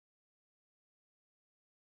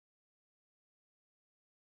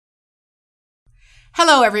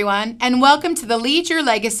Hello, everyone, and welcome to the Lead Your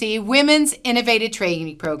Legacy Women's Innovative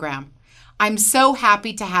Training Program. I'm so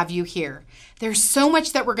happy to have you here. There's so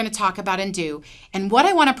much that we're going to talk about and do, and what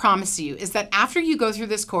I want to promise you is that after you go through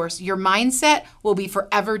this course, your mindset will be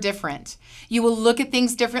forever different. You will look at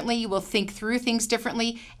things differently, you will think through things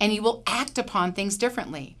differently, and you will act upon things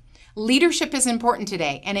differently. Leadership is important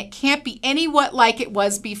today, and it can't be anywhat like it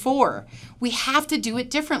was before. We have to do it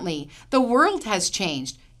differently. The world has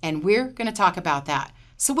changed. And we're going to talk about that.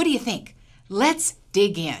 So what do you think? Let's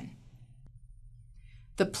dig in.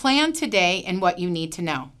 The plan today and what you need to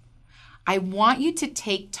know. I want you to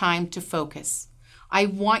take time to focus. I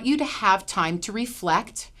want you to have time to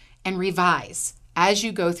reflect and revise as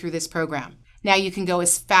you go through this program. Now you can go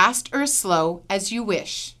as fast or as slow as you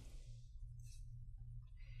wish.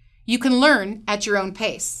 You can learn at your own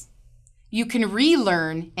pace. You can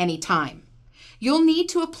relearn anytime. You'll need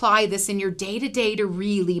to apply this in your day-to-day to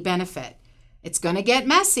really benefit. It's going to get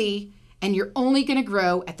messy, and you're only going to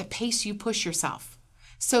grow at the pace you push yourself.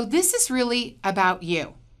 So this is really about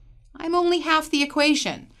you. I'm only half the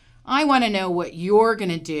equation. I want to know what you're going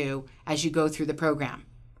to do as you go through the program.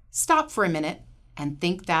 Stop for a minute and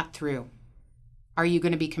think that through. Are you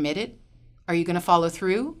going to be committed? Are you going to follow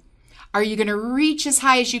through? Are you going to reach as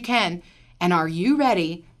high as you can? And are you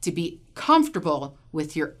ready to be comfortable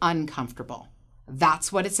with your uncomfortable?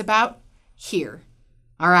 That's what it's about here.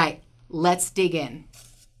 All right, let's dig in.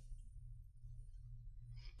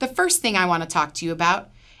 The first thing I want to talk to you about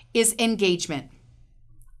is engagement.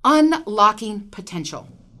 Unlocking potential.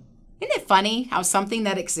 Isn't it funny how something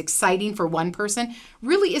that is exciting for one person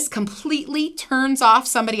really is completely turns off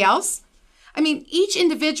somebody else? I mean, each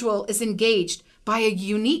individual is engaged by a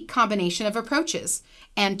unique combination of approaches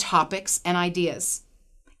and topics and ideas.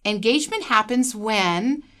 Engagement happens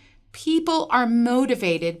when people are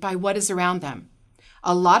motivated by what is around them.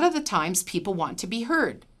 A lot of the times, people want to be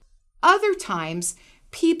heard. Other times,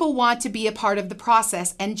 people want to be a part of the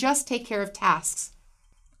process and just take care of tasks.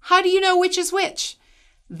 How do you know which is which?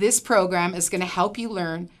 This program is going to help you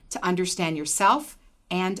learn to understand yourself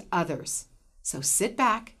and others. So sit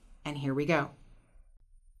back, and here we go.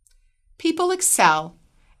 People excel,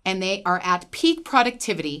 and they are at peak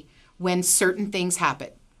productivity when certain things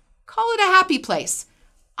happen. Call it a happy place.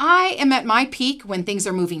 I am at my peak when things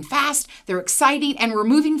are moving fast, they're exciting, and we're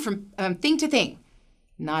moving from thing to thing.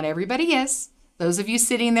 Not everybody is. Those of you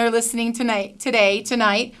sitting there listening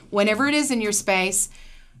tonight, whenever it is in your space,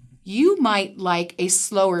 you might like a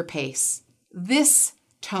slower pace, this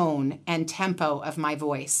tone and tempo of my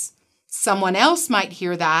voice. Someone else might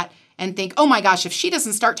hear that and think, oh my gosh, if she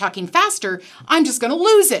doesn't start talking faster, I'm just going to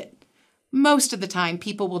lose it. Most of the time,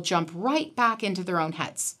 people will jump right back into their own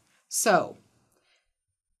heads. So,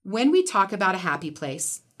 when we talk about a happy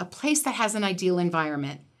place, a place that has an ideal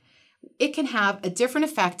environment, it can have a different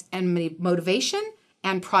effect and motivation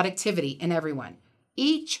and productivity in everyone.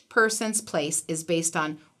 Each person's place is based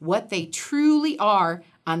on what they truly are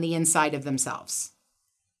on the inside of themselves.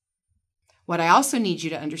 What I also need you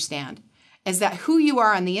to understand is that who you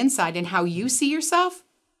are on the inside and how you see yourself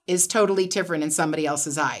is totally different in somebody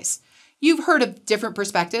else's eyes. You've heard of different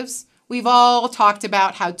perspectives. We've all talked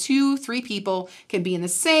about how 2-3 people can be in the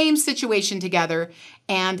same situation together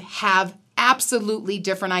and have absolutely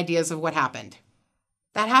different ideas of what happened.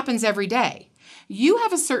 That happens every day. You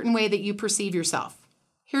have a certain way that you perceive yourself.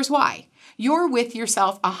 Here's why. You're with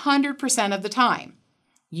yourself 100% of the time.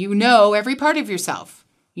 You know every part of yourself.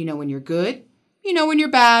 You know when you're good. You know when you're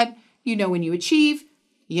bad. You know when you achieve.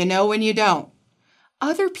 You know when you don't.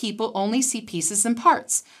 Other people only see pieces and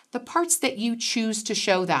parts, the parts that you choose to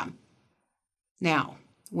show them. Now,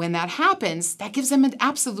 when that happens, that gives them an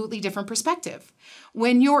absolutely different perspective.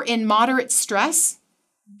 When you're in moderate stress,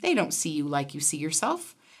 they don't see you like you see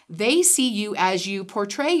yourself. They see you as you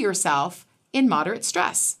portray yourself in moderate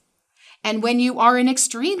stress. And when you are in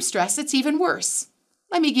extreme stress, it's even worse.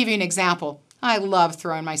 Let me give you an example. I love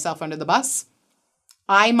throwing myself under the bus.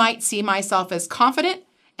 I might see myself as confident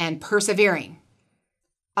and persevering.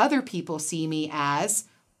 Other people see me as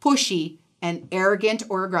pushy and arrogant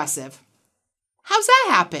or aggressive. How's that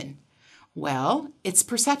happen? Well, it's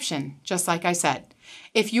perception, just like I said.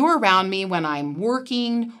 If you're around me when I'm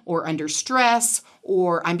working or under stress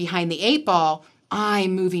or I'm behind the 8 ball,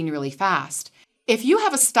 I'm moving really fast. If you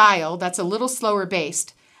have a style that's a little slower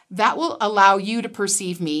based, that will allow you to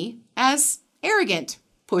perceive me as arrogant,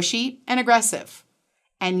 pushy, and aggressive.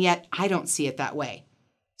 And yet I don't see it that way.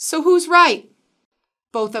 So who's right?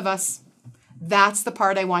 Both of us. That's the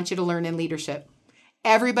part I want you to learn in leadership.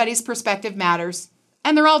 Everybody's perspective matters,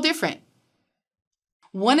 and they're all different.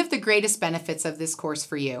 One of the greatest benefits of this course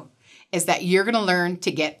for you is that you're going to learn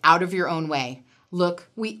to get out of your own way. Look,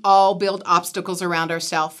 we all build obstacles around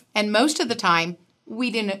ourselves, and most of the time,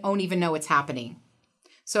 we don't even know it's happening.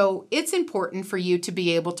 So it's important for you to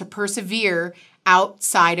be able to persevere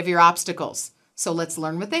outside of your obstacles. So let's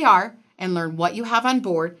learn what they are and learn what you have on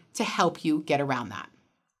board to help you get around that.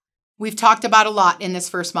 We've talked about a lot in this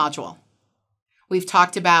first module. We've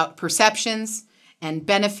talked about perceptions and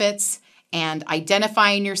benefits and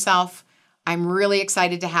identifying yourself. I'm really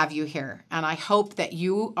excited to have you here, and I hope that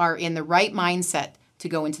you are in the right mindset to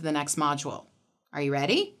go into the next module. Are you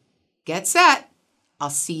ready? Get set. I'll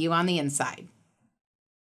see you on the inside.